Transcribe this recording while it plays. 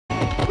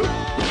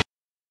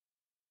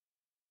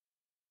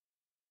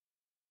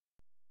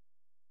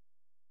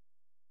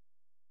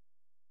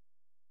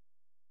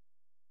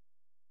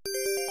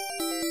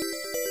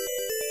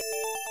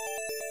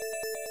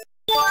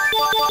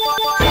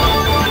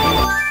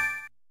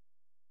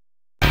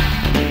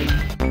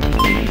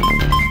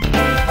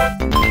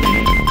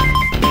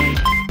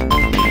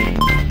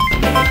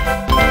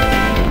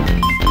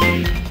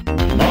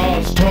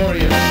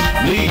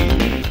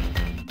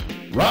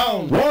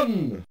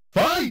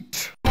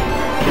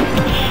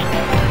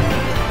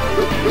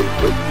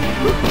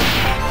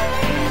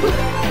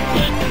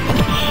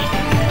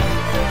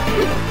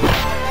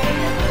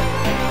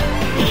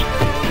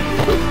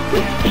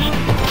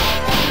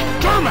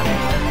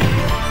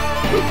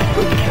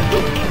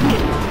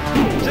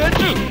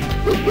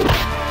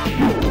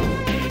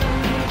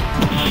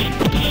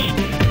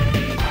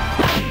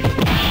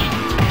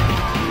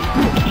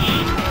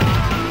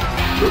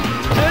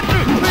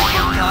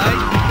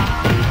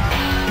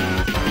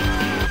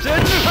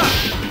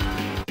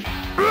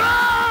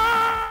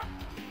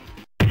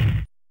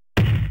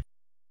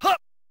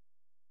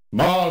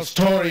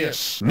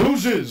Malstorius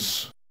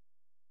loses.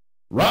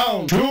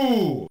 Round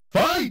 2,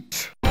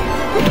 fight!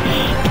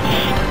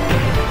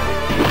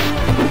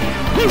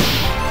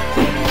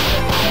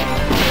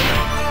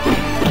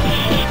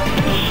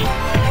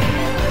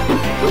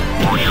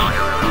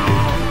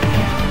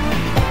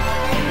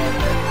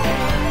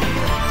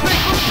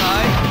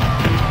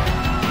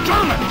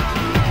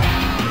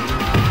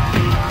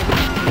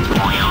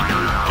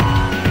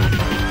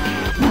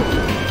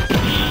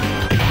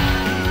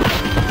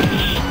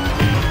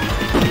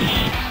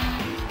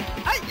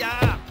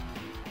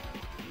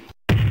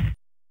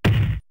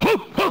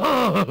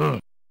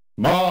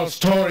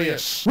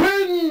 Malstorius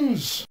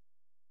wins!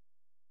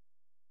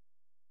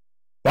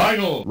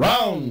 Final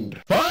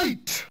round,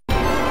 fight!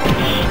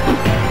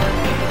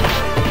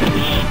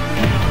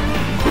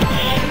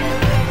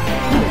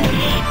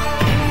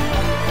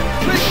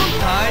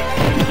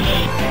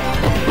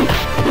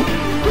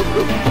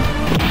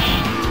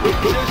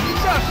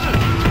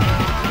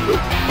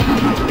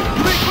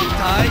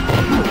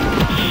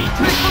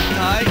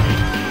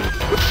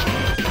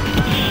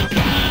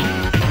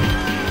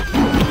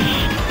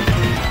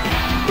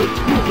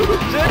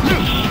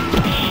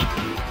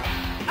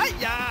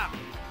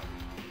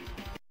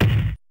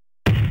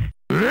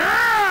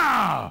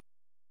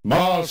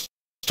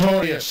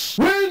 Malstorius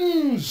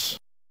wins!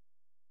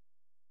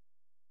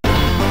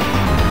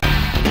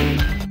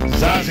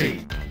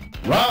 Zazie,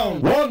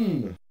 round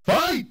 1,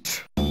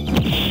 fight!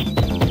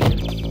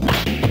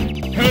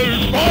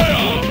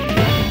 Hellfire!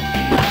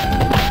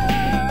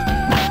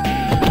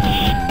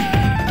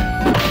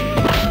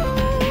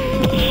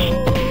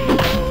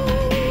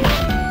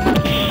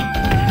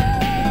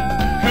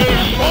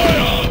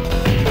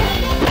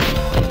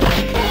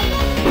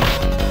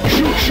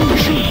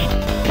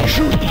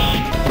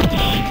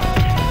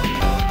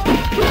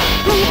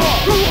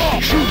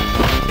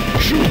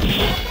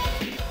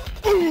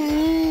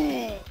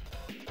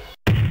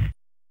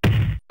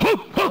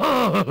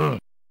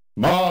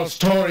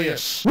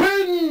 Malstorius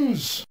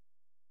wins!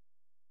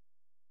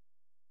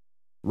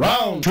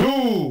 Round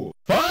 2,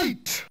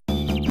 fight!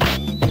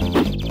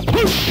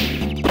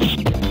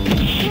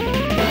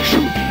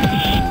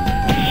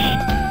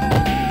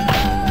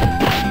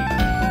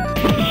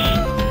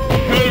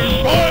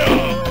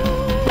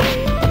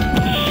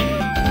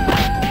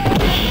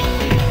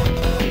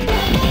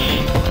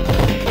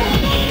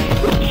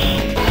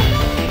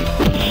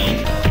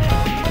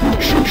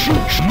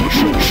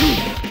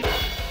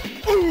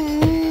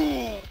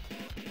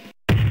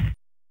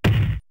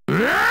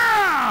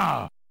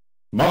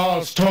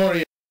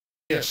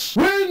 Malstorius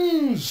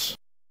wins!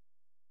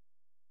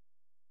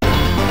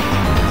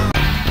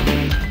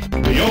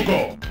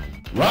 Yoko,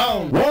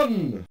 round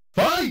 1,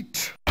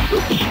 fight!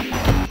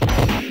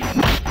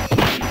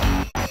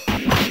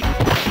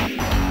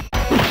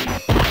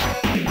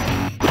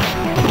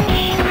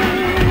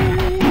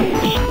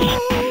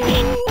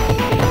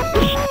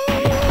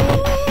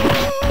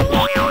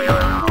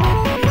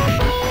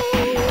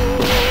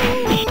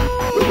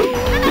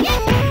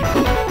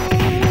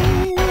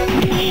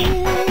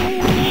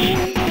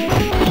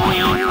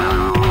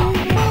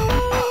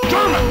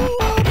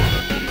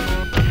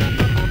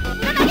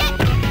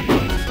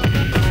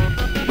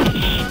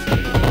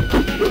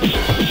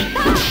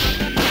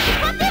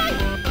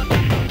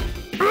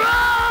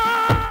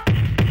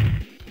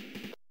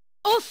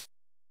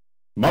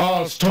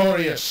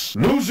 Malstorius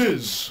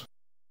loses.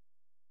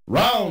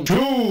 Round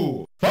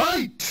 2,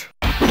 fight!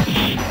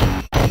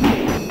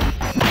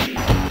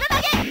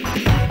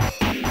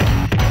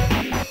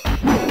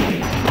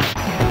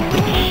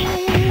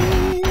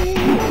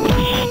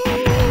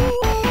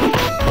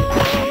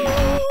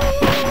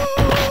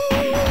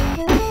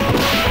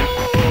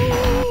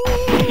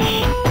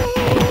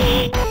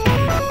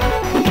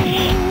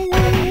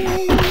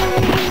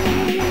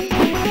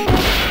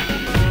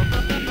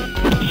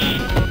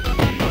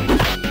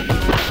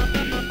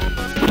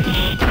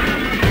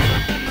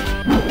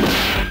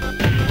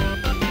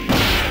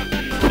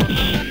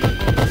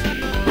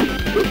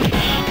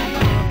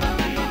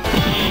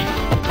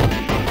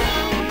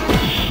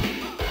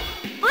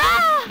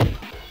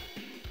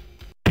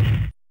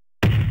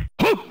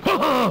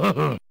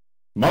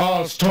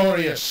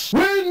 Malstorius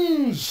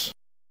wins!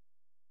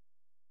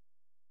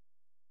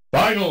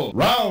 Final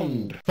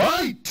round,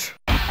 fight!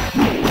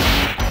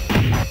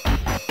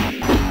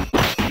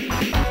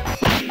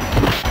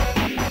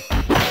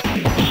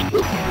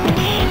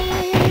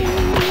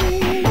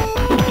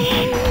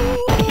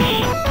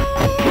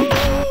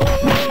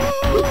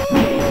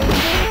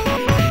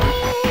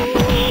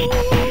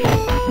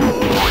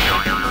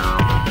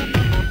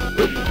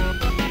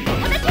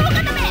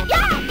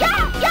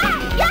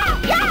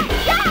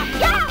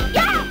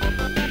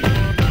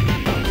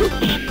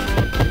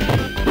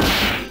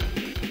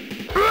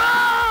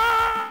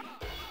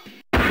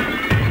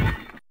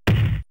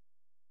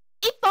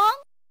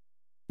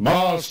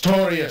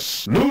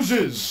 Malstorius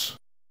loses.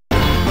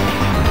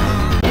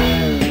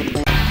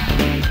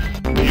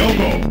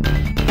 Yoko,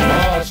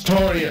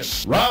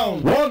 Malstorius,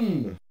 round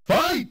 1,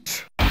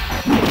 fight!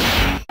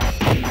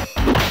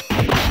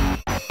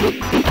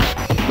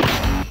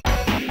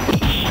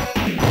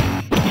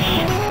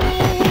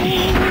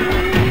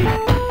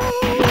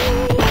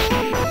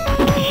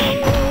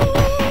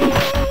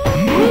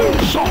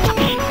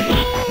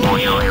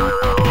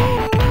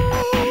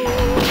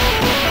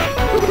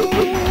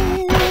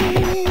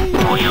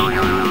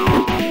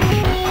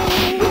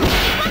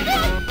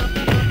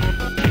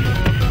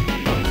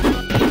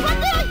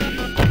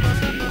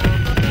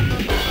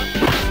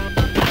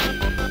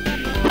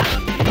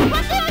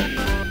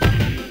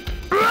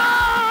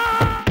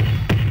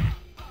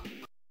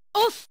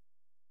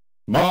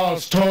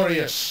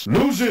 Notorious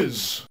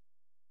loses.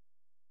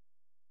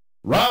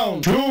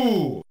 Round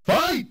 2,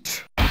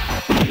 fight!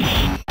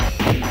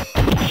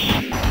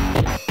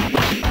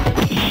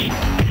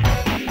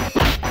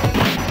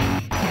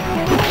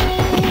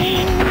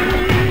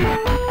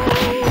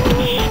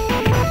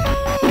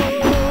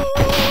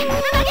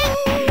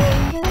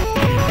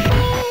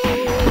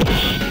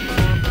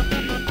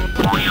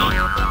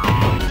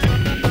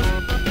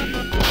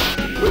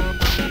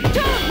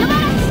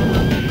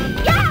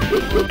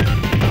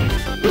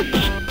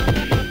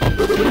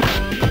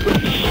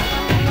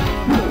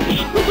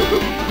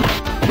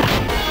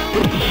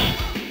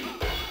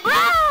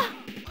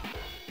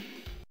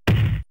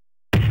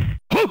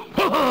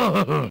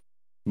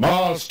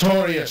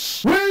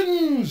 Notorious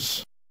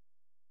wins!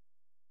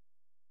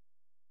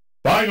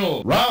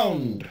 Final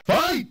round,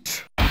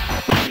 fight!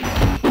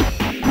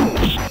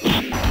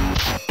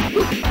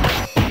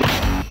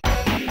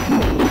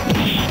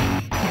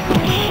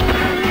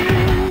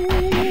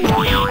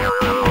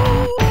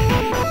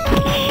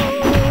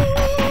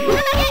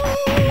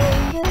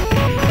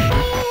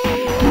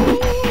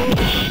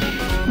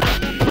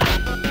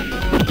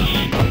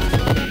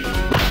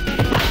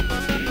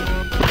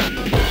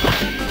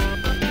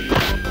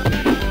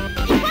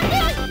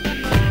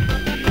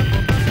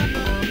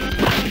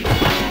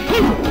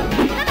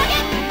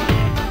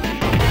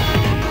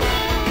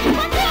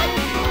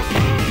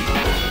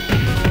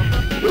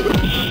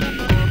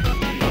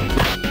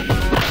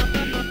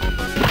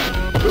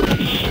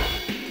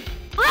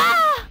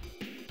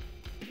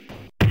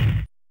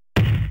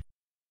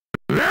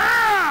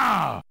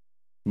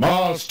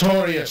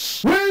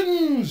 Notorious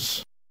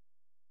wins!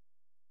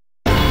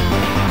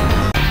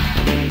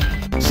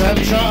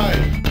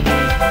 Sunshine!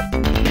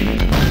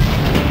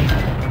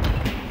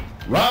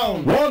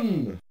 Round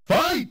 1,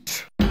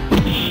 fight!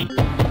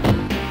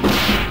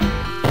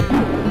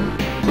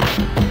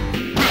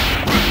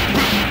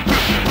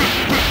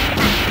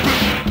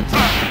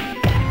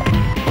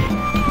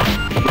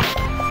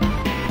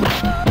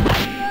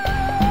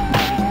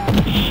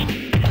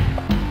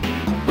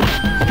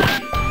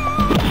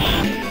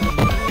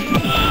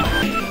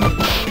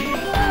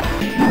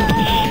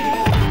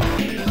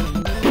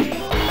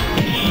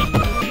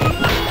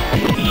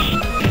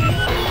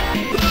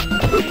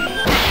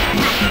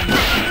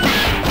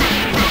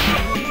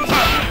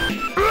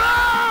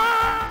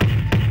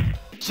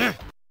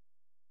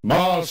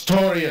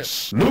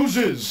 Notorious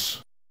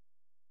loses.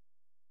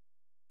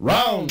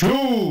 Round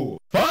 2,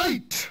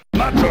 fight!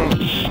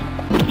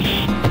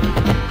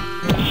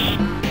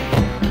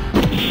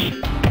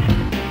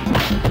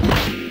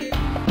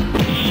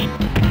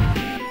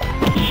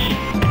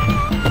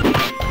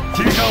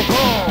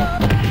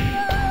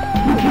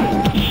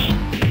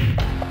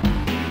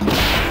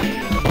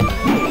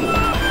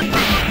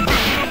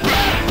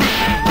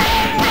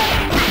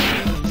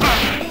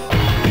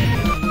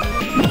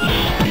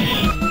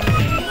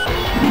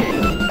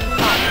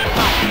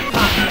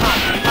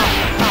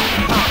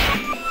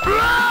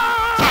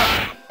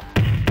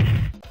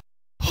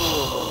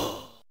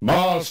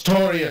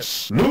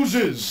 Notorious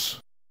loses.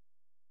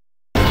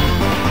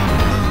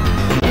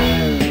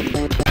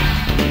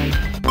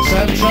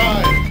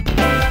 Sunshine.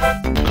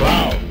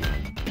 Clown.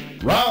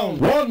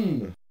 Round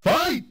 1,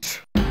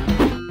 fight!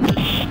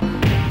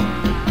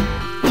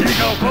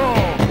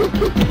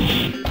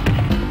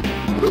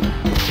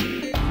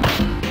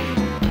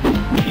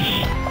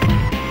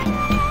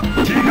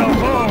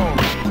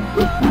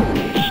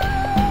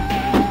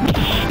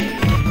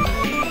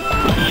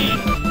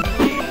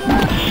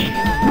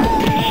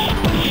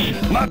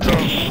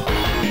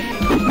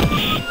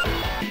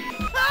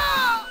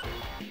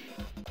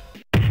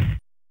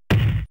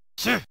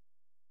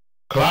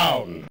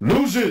 Clown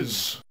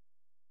loses.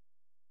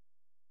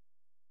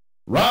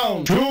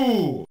 Round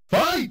 2,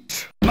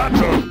 fight!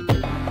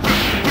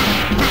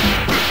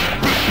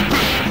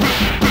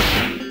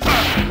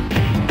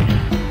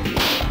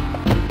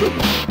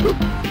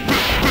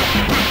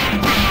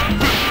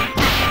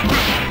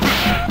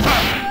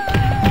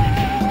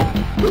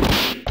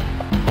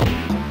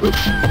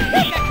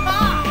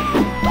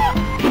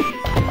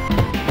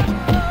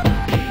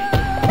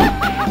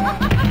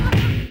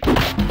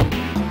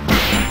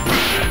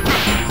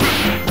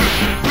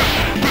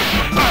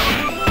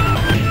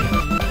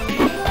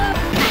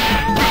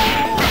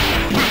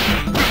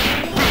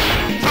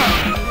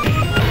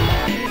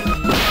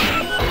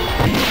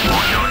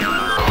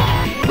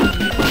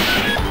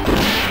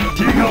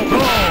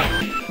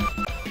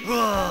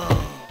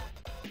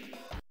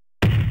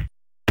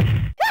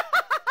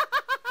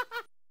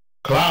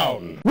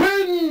 Clown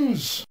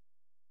wins!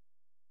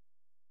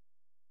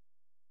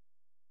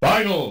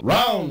 Final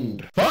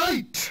round,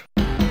 fight!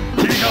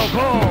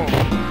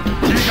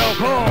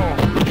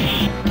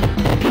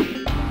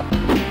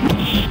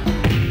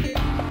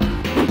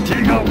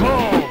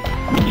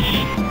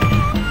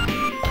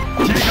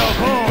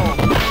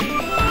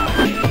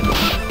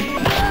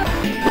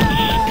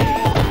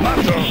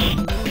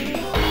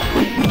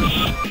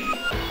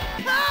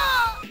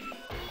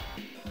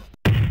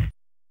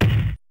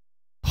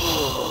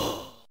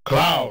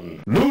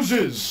 Clown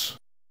loses.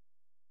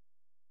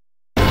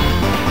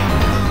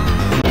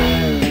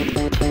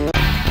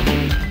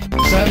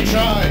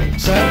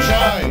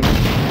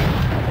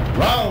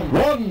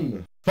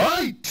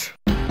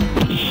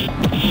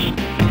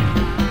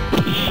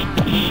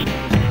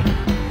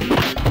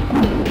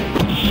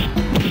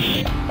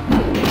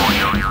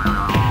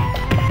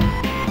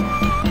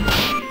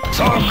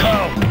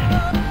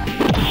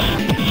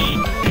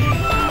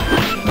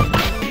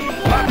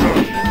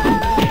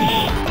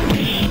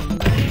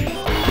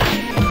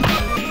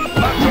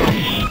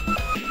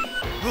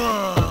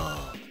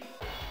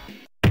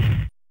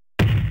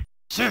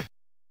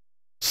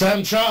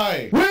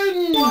 Sanchai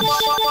wins!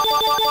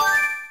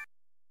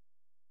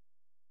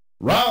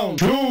 Round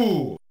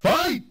 2,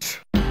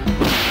 fight!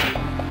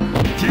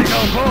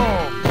 Tigo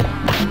Kong!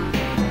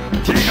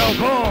 Tigo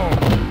Kong!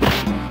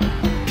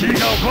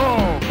 Tigo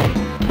Kong!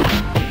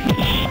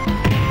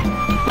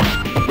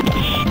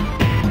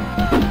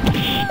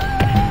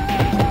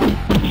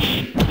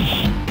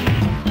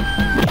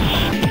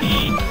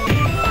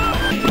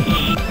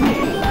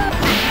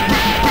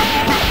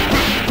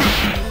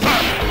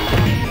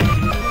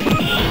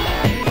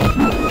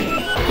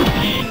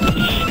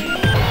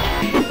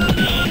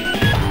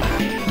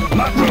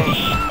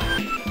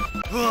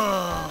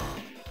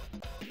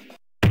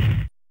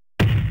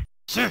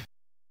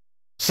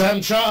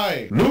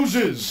 Sanchai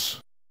loses.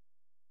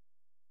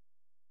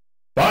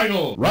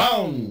 Final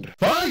round,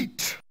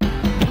 fight!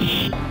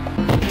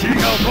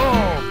 Tigo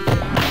Kong!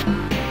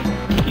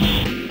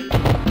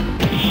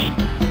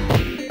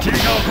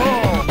 Tigo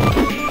Kong!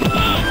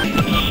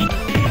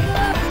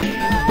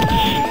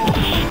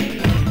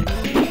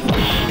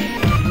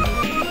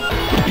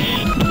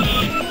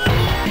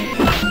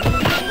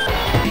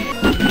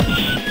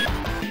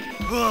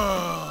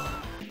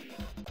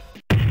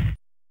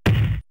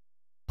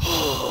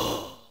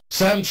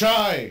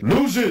 Sanchai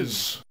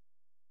loses.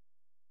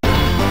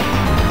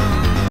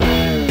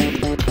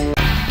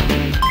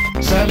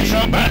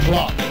 Sanchai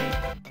Matlock.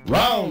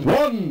 Round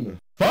 1,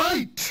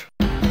 fight!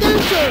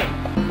 Dancer!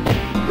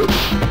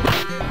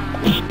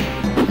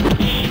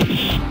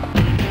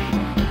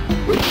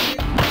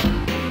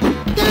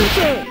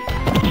 Dancer!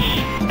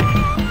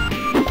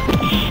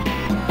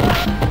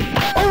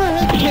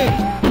 Overhead kick!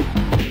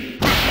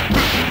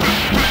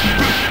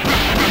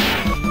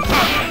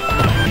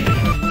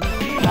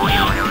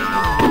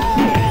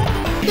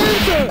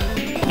 Dancer!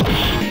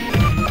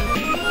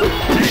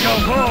 Tigo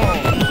Kong!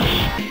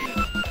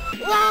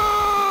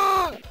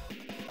 Ah!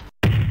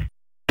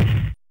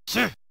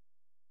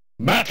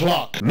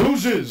 Matlock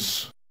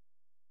loses.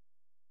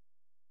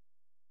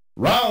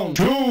 Round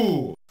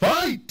 2,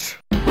 fight!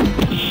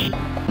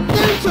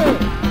 Dancer!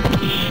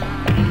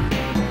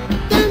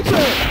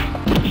 Dancer!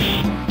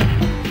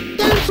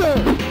 Dancer!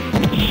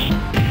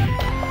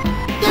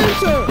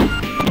 Dancer!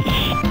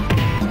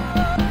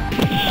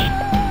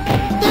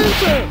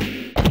 Dancer!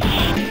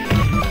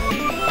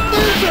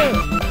 Dancer!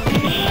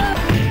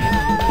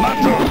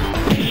 Mato!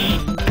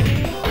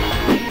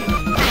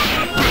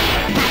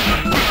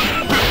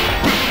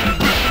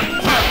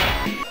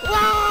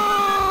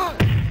 Ah!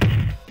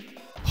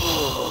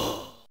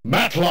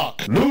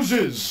 Matlock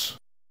loses.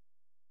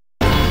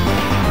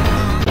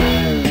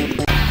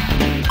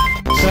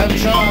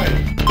 Sanchai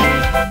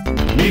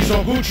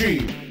Mizoguchi.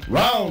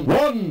 Round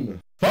 1,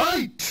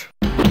 fight!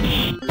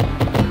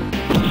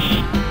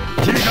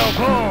 Tigo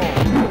Kong!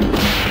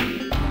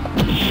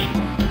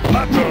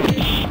 Mato!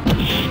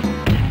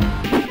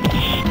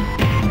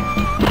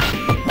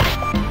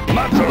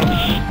 Mato!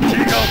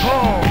 Tigo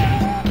Kong!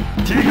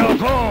 Tigo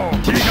Kong!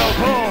 Tigo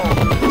Kong!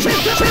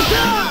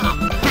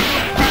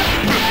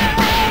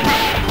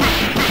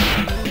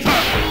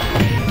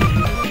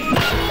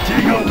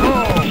 Tigo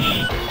Kong!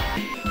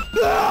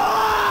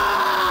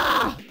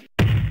 Ah!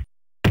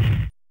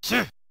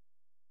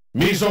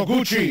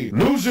 Mizoguchi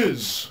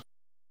loses.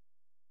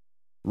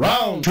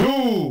 Round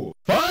 2,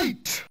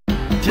 fight!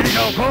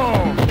 Tigo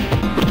Kong!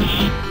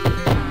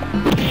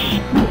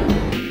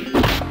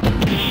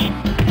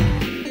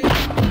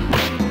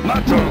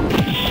 Mato!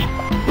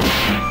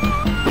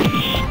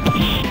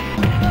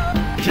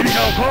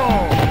 Tigo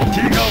Kong!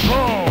 Tigo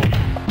Kong!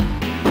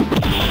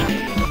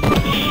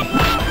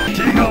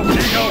 Tigo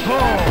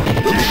Kong!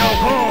 Tigo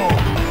Kong!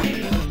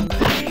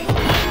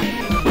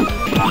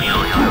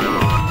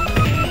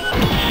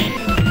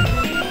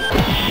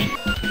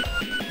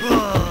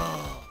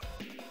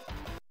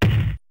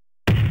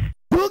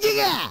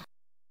 무기가!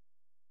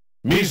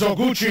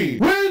 Mizoguchi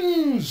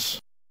wins!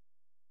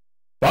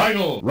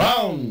 Final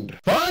round,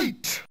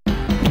 fight!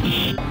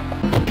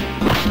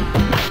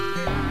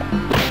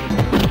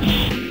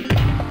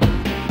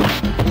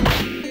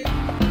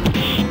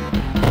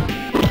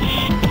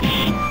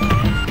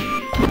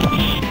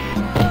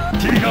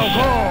 Tigo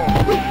Kong!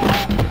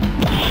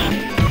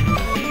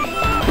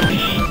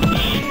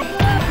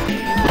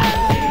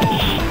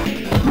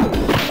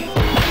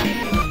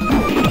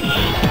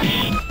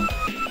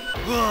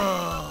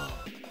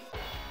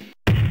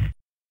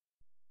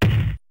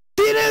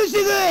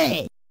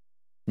 비누식을!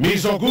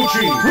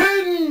 Mizoguchi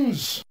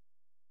wins!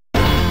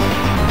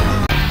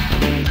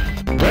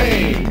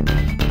 Rain!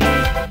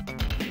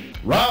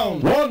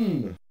 Round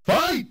 1,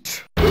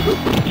 fight!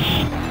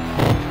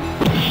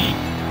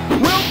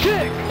 Will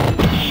kick!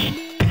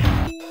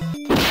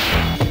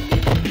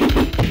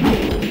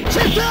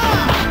 쳤다!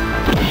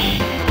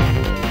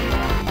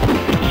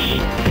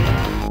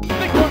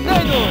 Big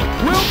Tornado!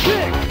 Will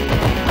kick!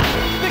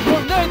 Big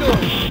Tornado!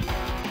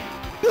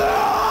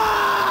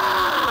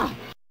 아!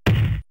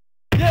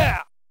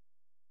 Yeah!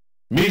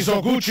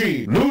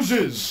 Mizoguchi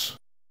loses.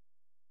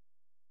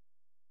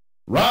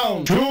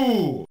 Round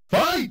 2,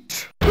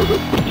 fight!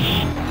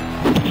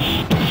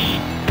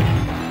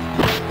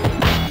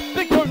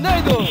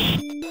 tornado!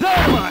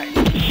 Dynamite!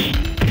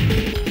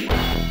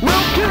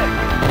 Will kick!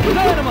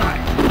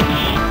 Dynamite!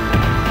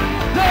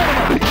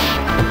 Dynamite!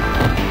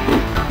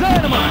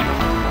 Dynamite!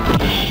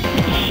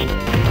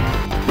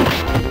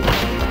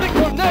 Big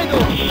tornado!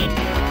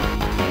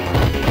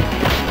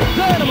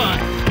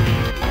 Dynamite!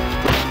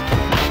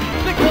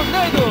 Big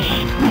tornado!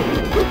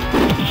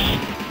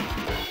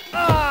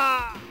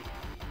 Ah!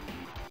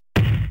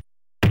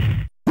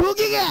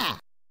 보기가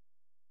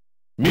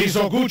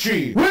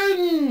Mizoguchi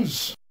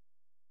wins!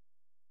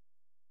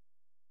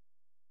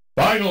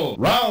 Final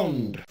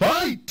round,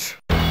 fight!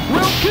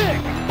 Will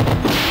kick!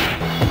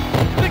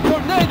 Big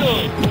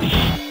tornado!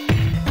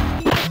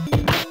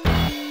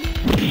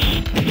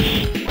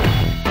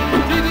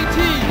 DDT!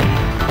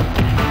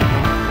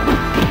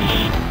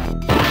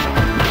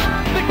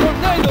 Big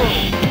tornado!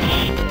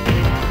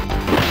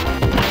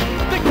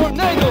 Big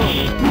tornado!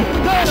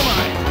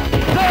 Dynamite!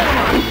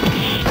 Dynamite!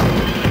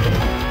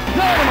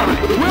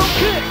 Dynamite! Will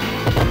kick!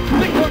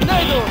 Big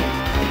tornado!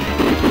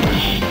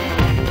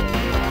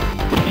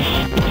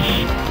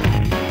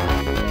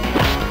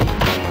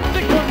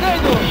 Big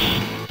tornado!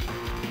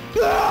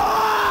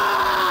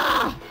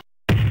 으아!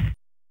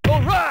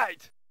 All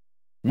right!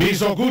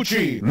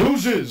 Mizoguchi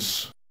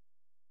loses!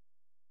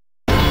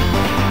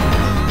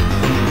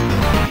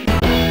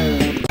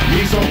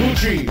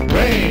 Mizoguchi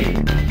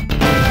reigns!